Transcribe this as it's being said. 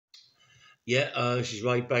Yeah, this is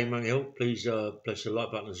Ray Bayman Hill. Please press the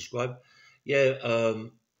like button and subscribe. Yeah,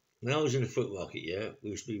 when I was in the fruit market, yeah,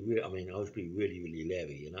 we used to be I mean, I used to be really, really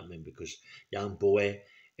leery, you know what I mean? Because young boy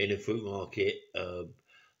in the fruit market,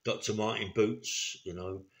 Dr. Martin boots,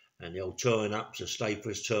 and the old turn ups, the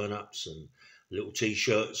Staples turn ups, and little t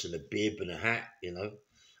shirts, and a bib and a hat, I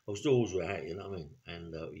was always wear a hat, you know what I mean?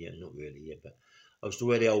 And yeah, not really, yeah, but I used to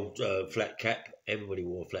wear the old flat cap. Everybody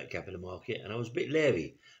wore a flat cap in the market, and I was a bit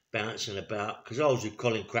leery bouncing about because I was with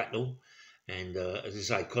Colin Cracknell, and as I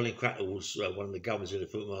say, Colin Cracknell was one of the governors of the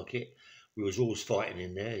fruit market. We was always fighting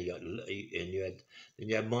in there.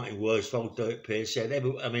 You had Martin Worsfold, Dirk Pearce,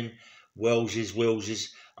 I mean, Wells's.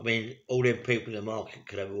 I mean, all them people in the market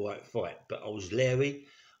could have a right fight, but I was leery.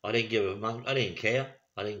 I didn't give a monk. I didn't care.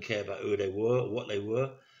 I didn't care about who they were or what they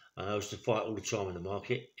were. And I used to fight all the time in the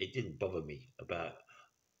market. It didn't bother me about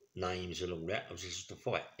names and all that. I was just to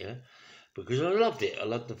fight, because I loved it. I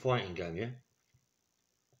loved the fighting game, yeah.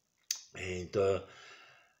 And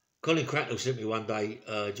Colin Cracknell sent me one day,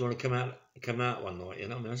 "Do you want to come out one night?"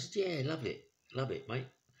 I said, "Yeah, love it, mate."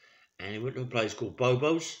 And he went to a place called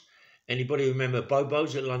Bobo's. Anybody remember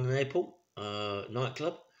Bobo's at London Airport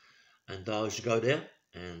nightclub? And I used to go there.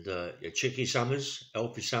 And Chicky Summers,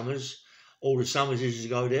 Elfie Summers, all the Summers used to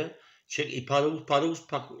go there. Chicky Puddles,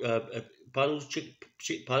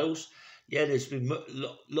 Chick Puddles. Yeah, there's been a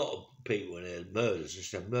lot of people in there, murders,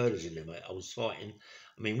 just had murders in there, mate. I was fighting.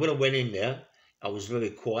 I mean, when I went in there, I was very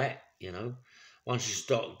quiet. Once you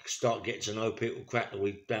start getting to know people, crack the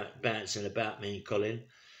week bouncing about me and Colin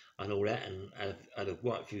and all that, and had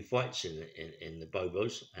quite a few fights in the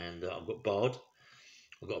Bobos, and I got barred.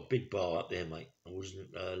 I got a big bar up there, mate. I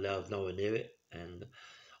wasn't allowed nowhere near it, and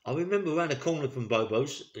I remember around the corner from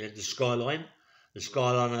Bobo's, they had the Skyline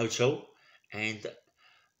Hotel, and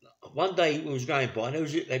one day we was going by, and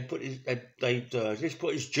they just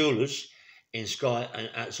put his jewellers in Sky and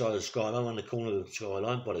outside the Skyline, on the corner of the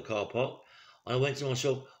Skyline by the car park. And I went to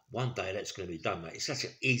myself, one day that's going to be done, mate. It's such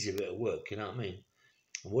an easy bit of work, you know what I mean?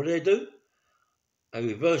 And what do they do? They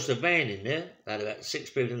reversed the van in there. They had about 6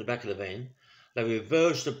 people in the back of the van. They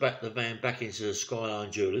reversed the van back into the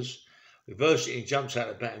Skyline Jewellers, reversed it and jumped out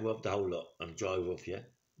the back and robbed the whole lot and drove off, yeah?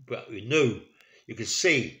 But we knew, you could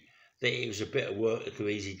see that it was a bit of work that could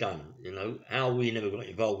be easily done. How we never got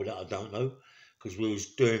involved with that, I don't know, because we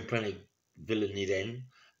was doing plenty of villainy then,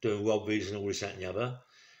 doing robberies and all this, that and the other.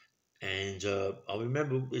 And I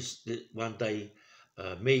remember one day,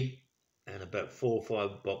 me and about 4 or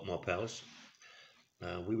 5 of my pals,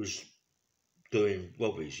 we was doing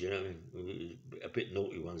robberies, a bit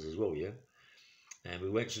naughty ones as well, yeah. And we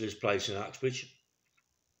went to this place in Uxbridge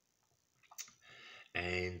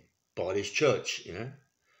and by this church.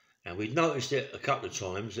 And we noticed it a couple of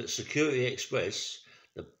times that Security Express,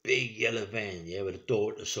 the big yellow van, yeah, with a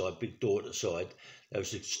door at the side, big door at the side, they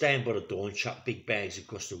was to stand by the door and chuck big bags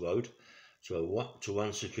across the road to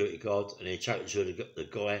one security guard, and then chuck it to the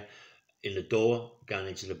guy in the door going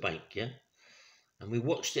into the bank, yeah. And we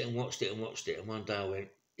watched it and watched it and watched it, and one day I went,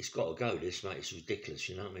 "It's got to go, this, mate. It's ridiculous,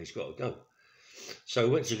 you know what I mean? It's got to go." So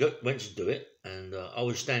we went to do it, and I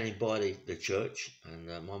was standing by the church,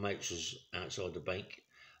 and my mates was outside the bank,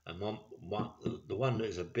 and the one that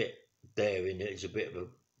is a bit daring, is a bit of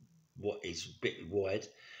he's a bit wide.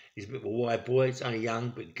 He's a bit of a wide boy. He's only young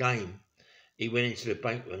but game. He went into the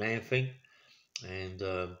bank with an hand thing,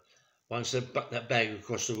 and once they bucked that bag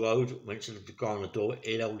across the road, went to the guy on the door.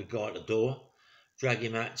 He'd hold the guy at the door, drag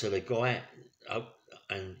him out to the guy,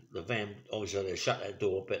 and the van. Obviously, they shut that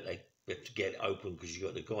door, but they had to get it open because you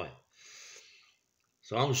got the guy.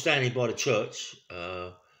 So I'm standing by the church,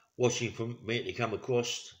 watching for me to come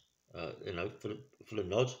across, for the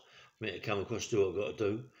nod, for me to come across, do what I've got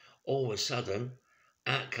to do. All of a sudden,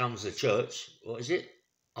 out comes the church. What is it?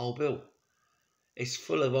 Old Bill. It's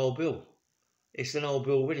full of Old Bill. It's an Old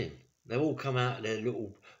Bill wedding. They've all come out in their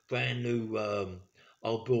little brand new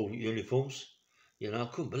Old Bill uniforms. I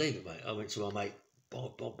couldn't believe it, mate. I went to my mate,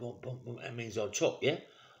 Bob, that means on top, yeah?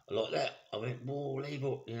 Like that. I went, "Whoa, leave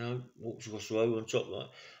up," walked across the road on top. Like,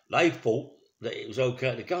 they thought that it was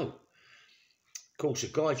okay to go. Of course, the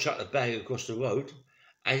guy chucked the bag across the road.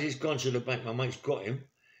 As he's gone to the bank, my mate's got him.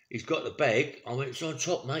 He's got the bag. I went, "It's on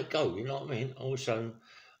top, mate, go." You know what I mean? All of a sudden,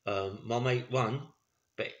 my mate won,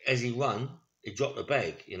 but as he won, he dropped the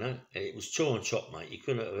bag, and it was two on top, mate. You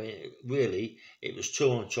couldn't have, really, it was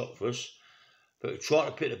two on top for us. But we tried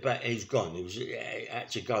to pick the back, and he's gone. It had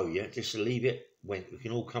to go, yeah, just to leave it. We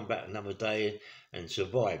can all come back another day and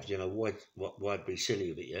survive. Why be silly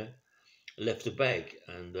with it, yeah? Left the bag,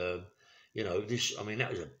 and this. I mean, that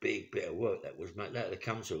was a big bit of work. That was, mate. That had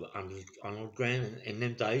come to 100 grand in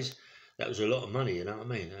them days. that was a lot of money, you know what I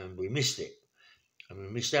mean? And we missed it. And we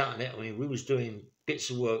missed out on it. I mean, we was doing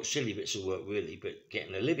bits of work, silly bits of work really, but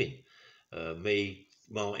getting a living. Me,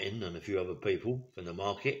 Martin and a few other people from the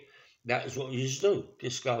market, that was what we used to do.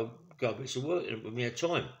 Just go bits of work when we had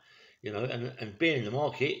time, you know, and being in the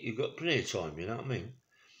market, you've got plenty of time, you know what I mean?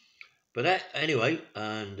 But that, anyway,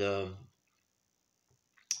 and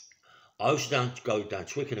I used to go down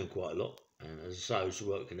Twickenham quite a lot. And as I say, I used to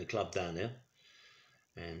work in the club down there.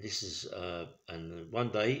 And this is, and one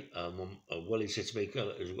day, Wally said to me,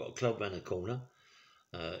 we've got a club around the corner.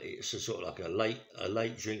 It's a sort of like a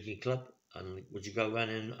late drinking club. And would you go around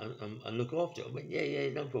and look after it? I went, yeah,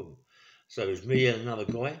 no problem. So it was me and another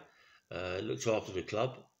guy, looked after the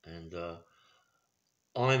club. And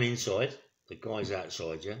I'm inside, the guy's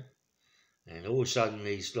outside, yeah. And all of a sudden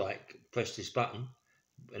he's like pressed this button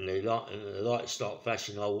and the lights start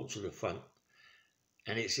flashing. I walk to the front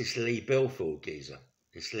and it's this Lee Belfield geezer.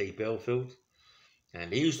 This Lee Belfield.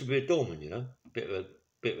 And he used to be a doorman, you know, bit of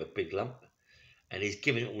a big lump. And he's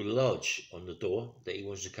giving it all large on the door that he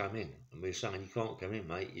wants to come in. And we're saying, you can't come in,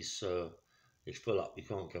 mate. It's full up. You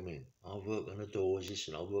can't come in. I work on the doors, this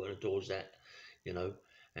and I work on the doors that, you know.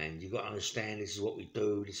 And you've got to understand this is what we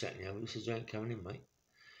do, this, that, and the other. He says, you ain't coming in, mate.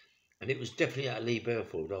 And it was definitely at Lee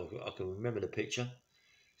Belfield. I can remember the picture.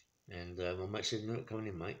 And my mate said, you're not coming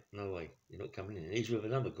in, mate. No way. You're not coming in. And he's with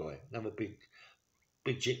another guy, another big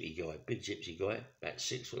gypsy guy, about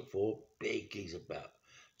 6'4", big. He's about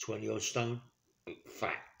 20 odd stone, big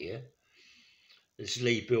fat, yeah. This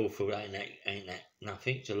Lee Belfield ain't that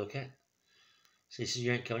nothing to look at. So he says,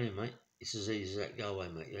 you ain't coming in, mate. It's as easy as that. Go away,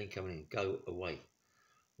 mate. You ain't coming in. Go away.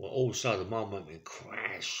 Well, all of a sudden, my mate went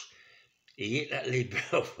crash. He hit that Lee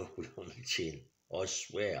Belfield on the chin. I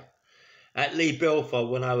swear. That Lee Belfield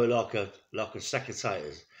went over like a sack of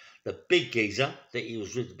taters. The big geezer that he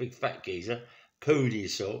was with, the big fat geezer, pooed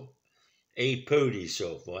himself. He pooed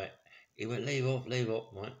himself, right? He went, leave off,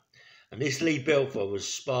 right? And this Lee Belfield was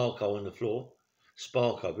Sparko on the floor.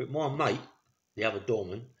 Sparko. But my mate, the other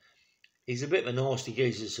doorman, he's a bit of a nasty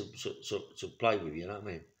geezer to play with, you know what I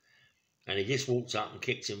mean? And he just walked up and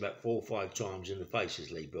kicked him about 4 or 5 times in the face,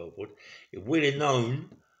 this Lee Belfield. If we'd have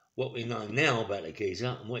known what we know now about the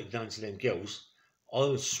geezer and what he'd done to them girls, I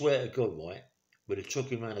would swear to God, right, we'd have took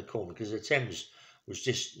him around the corner because the Thames was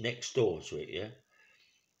just next door to it, yeah?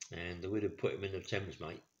 And we'd have put him in the Thames,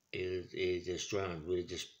 mate. He'd just drowned. We'd have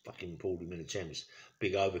just fucking pulled him in the Thames.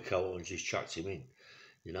 Big overcoat and just chucked him in.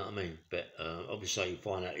 You know what I mean? But obviously you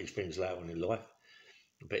find out these things later on in life.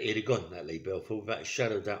 But he'd have gone, that Lee Belfield. Without a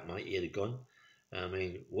shadow of doubt, mate, he'd have gone. I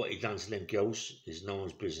mean, what he'd done to them girls is no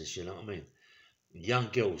one's business, you know what I mean? Young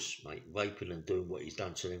girls, mate, raping and doing what he's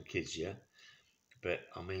done to them kids, yeah? But,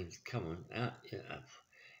 I mean, come on.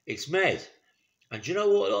 It's mad. And do you know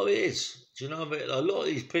what a lot of it is? Do you know a lot of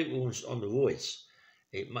these people on the roids,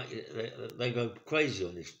 they go crazy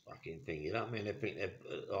on this fucking thing, you know what I mean? They think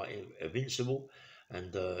they're like invincible,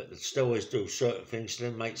 and the steroids do certain things to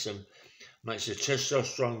them, makes the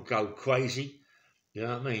testosterone go crazy, you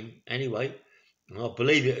know what I mean? Anyway, and I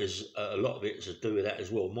believe it is a lot of it is to do with that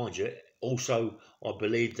as well, mind you. Also, I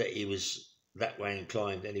believe that he was that way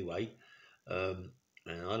inclined anyway, and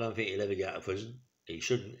I don't think he'll ever get out of prison.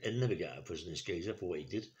 He'll never get out of prison, this geezer, for what he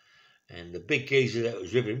did. And the big geezer that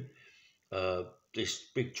was with him, this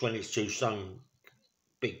big 22 stone,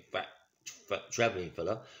 big fat travelling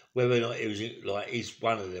fella, whether or not it was like he's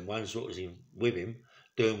one of them ones that was with him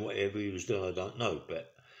doing whatever he was doing, I don't know.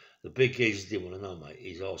 But the big geezer didn't want to know, mate.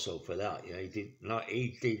 His arsehole fell out, yeah. He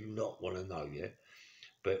did not want to know, yeah.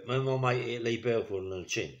 But when my mate hit Lee Belfield on the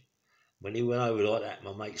chin, when he went over like that,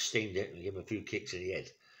 my mate steamed it and gave him a few kicks in the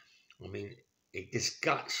head. I mean, it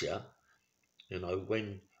disgusts you, you know,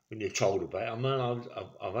 when you're told about it. I mean,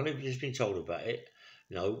 I've only just been told about it.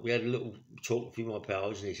 You know, we had a little talk with a few of my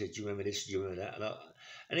pals, and he said, "Do you remember this? Do you remember that?"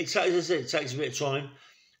 And it takes a bit of time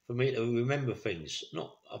for me to remember things.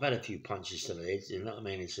 I've had a few punches to the head, you know what I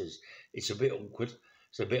mean? It's a bit awkward.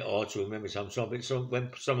 It's a bit hard to remember sometimes. But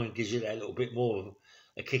when someone gives you that little bit more of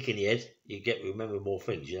a kick in the head, you get to remember more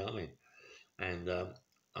things. You know what I mean? And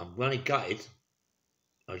I'm running gutted.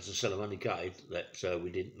 As I said, I'm only gutted that we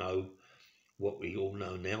didn't know what we all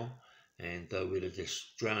know now, and we'd have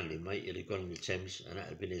just drowned him, mate. He'd have gone in the Thames, and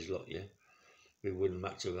that'd have been his lot, yeah. We wouldn't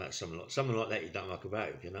muck about something like that. You don't muck about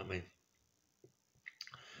it, you know what I mean?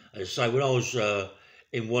 As I say, when I was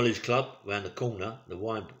in Wally's club around the corner, the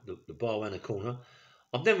bar around the corner,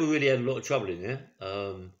 I've never really had a lot of trouble in there.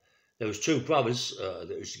 There was 2 brothers that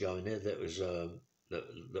used to go in there that was that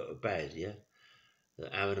were bad, yeah.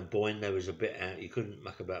 Aaron and Boyne, there was a bit out. You couldn't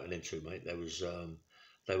muck about with them 2, mate.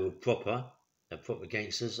 They were proper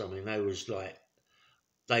gangsters. I mean, they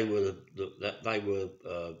they were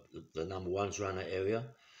the number ones around that area,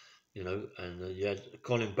 you know. And you had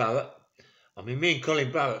Colin Barrett. I mean, me and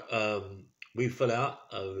Colin Barrett, we fell out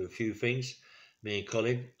over a few things. Me and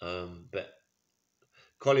Colin, but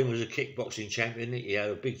Colin was a kickboxing champion. He had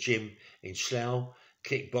a big gym in Slough,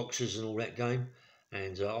 kickboxers and all that game.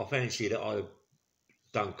 And I fancy that I'd have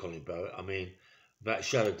done Colin Barrett. I mean, that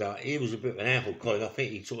shadow doubt, he was a bit of an handful, Colin. I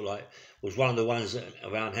think he sort of like was one of the ones that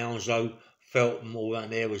around Hounslow, Feltham, all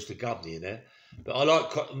around there was the governor in there. But I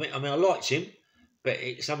liked him, but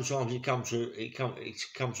sometimes it comes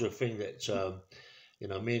to a thing that you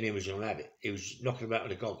know, me and him was gonna have it. He was knocking about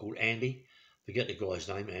with a guy called Andy. Forget the guy's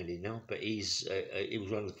name, Andy now, but he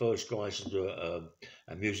was one of the first guys to do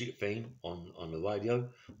a music thing on the radio,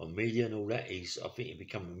 on media and all that. I think he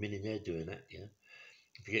became a millionaire doing that. Yeah,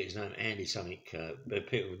 I forget his name, Andy something. But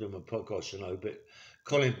people do my podcast, you know. But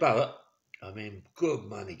Colin Barrett, I mean, good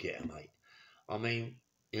money getter, mate. I mean,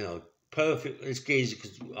 you know, perfect. This geezer,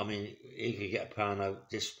 because I mean, he could get a pound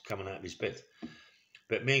just coming out of his bed.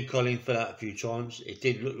 But me and Colin fell out a few times. It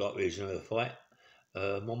did look like we was going to fight.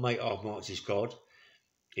 My mate half-marked his card.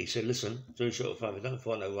 He said, listen, do a sort of favour, don't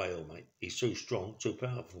fight no rail, mate. He's too strong, too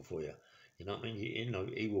powerful for you. You know what I mean? You know,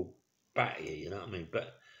 he will batter you, you know what I mean?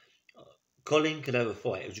 But Colin could have a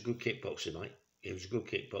fight. He was a good kickboxer, mate. He was a good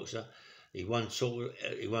kickboxer. He won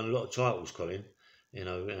a lot of titles, Colin, you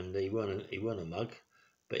know, and he won a mug.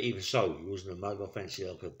 But even so, he wasn't a mug. I fancy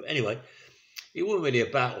I could. But anyway, it wasn't really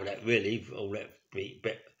about all that, really, all that beat.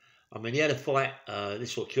 But I mean, he had a fight.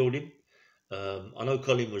 This is what killed him. I know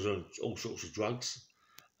Colin was on all sorts of drugs.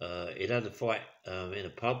 He'd had a fight in a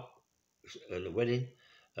pub at a wedding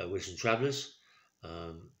with some travellers.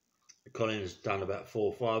 Colin has done about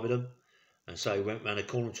 4 or 5 of them, and so he went round the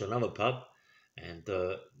corner to another pub, and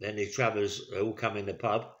then the travellers all come in the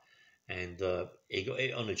pub, and he got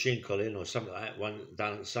hit on the chin, Colin, or something like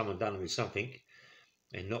that. Someone done him with something,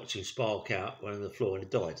 and knocked him spark out, went on the floor, and he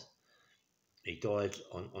died. He died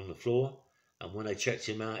on the floor. And when they checked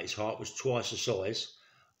him out, his heart was twice the size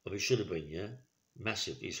of it should have been, yeah?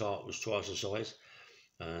 Massive. His heart was twice the size.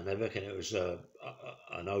 And they reckon it was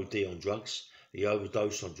an OD on drugs. He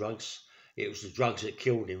overdosed on drugs. It was the drugs that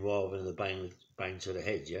killed him rather than the bang to the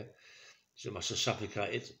head, yeah? So it must have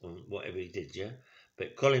suffocated on whatever he did, yeah?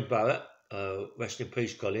 But Colin Barrett, rest in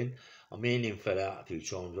peace, Colin. I mean, him fell out a few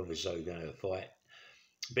times, obviously, we going to fight.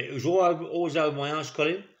 But it was always over my house,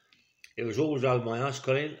 Colin. It was always over my house,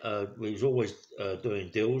 Colin. We was always doing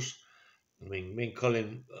deals. I mean, me and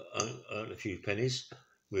Colin earned a few pennies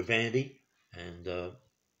with Andy, and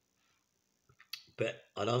but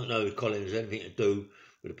I don't know if Colin has anything to do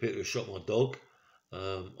with the people who shot my dog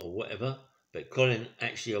or whatever. But Colin,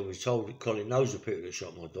 actually, I was told that Colin knows the people that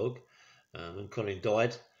shot my dog. When Colin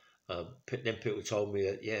died, then people told me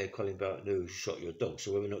that, yeah, Colin Barrett knew who shot your dog.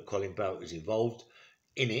 So whether or not Colin Barrett was involved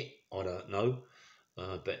in it, I don't know.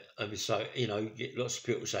 But so, you know, lots of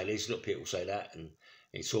people say this, lots of people say that, and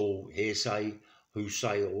it's all hearsay, who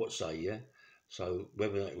say or what say, yeah? So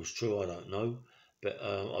whether that was true, I don't know. But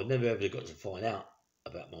I've never ever got to find out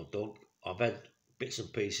about my dog. I've had bits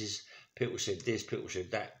and pieces. People said this, people said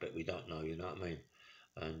that, but we don't know, you know what I mean?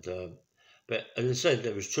 And but as I said,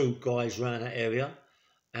 there was 2 guys around that area,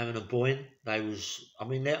 Aaron and Boyne. I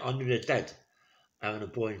knew their dad. Aaron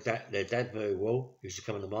and Boyne, their dad very well. He used to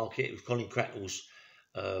come on the market. It was Colin Cracknell's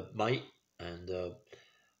mate, and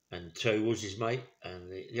Terry was his mate,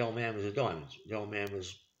 and the old man was a diamond. The old man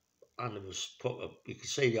was proper. You could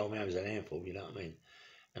see the old man was an handful, you know what I mean?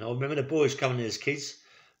 And I remember the boys coming in as kids,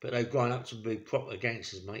 but they've grown up to be proper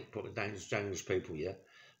gangsters, mate, proper dangerous people, yeah.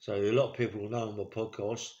 So a lot of people know on my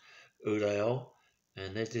podcast who they are,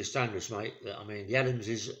 and they're just dangerous, mate. I mean, the Adams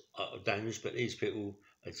is dangerous, but these people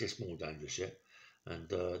are just more dangerous, yeah. And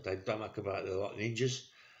they don't muck about. They're like ninjas.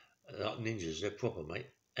 They're proper, mate.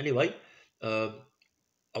 Anyway, I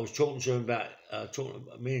was talking to him about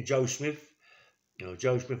me and Joe Smith. You know,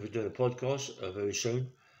 Joe Smith is doing a podcast very soon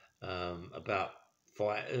about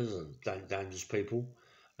fighters and dangerous people,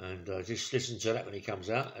 and just listen to that when he comes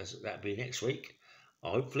out. That'll be next week,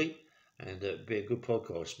 hopefully, and it'll be a good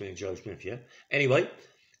podcast. Me and Joe Smith, yeah. Anyway,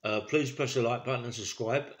 please press the like button and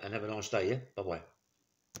subscribe, and have a nice day, yeah. Bye bye.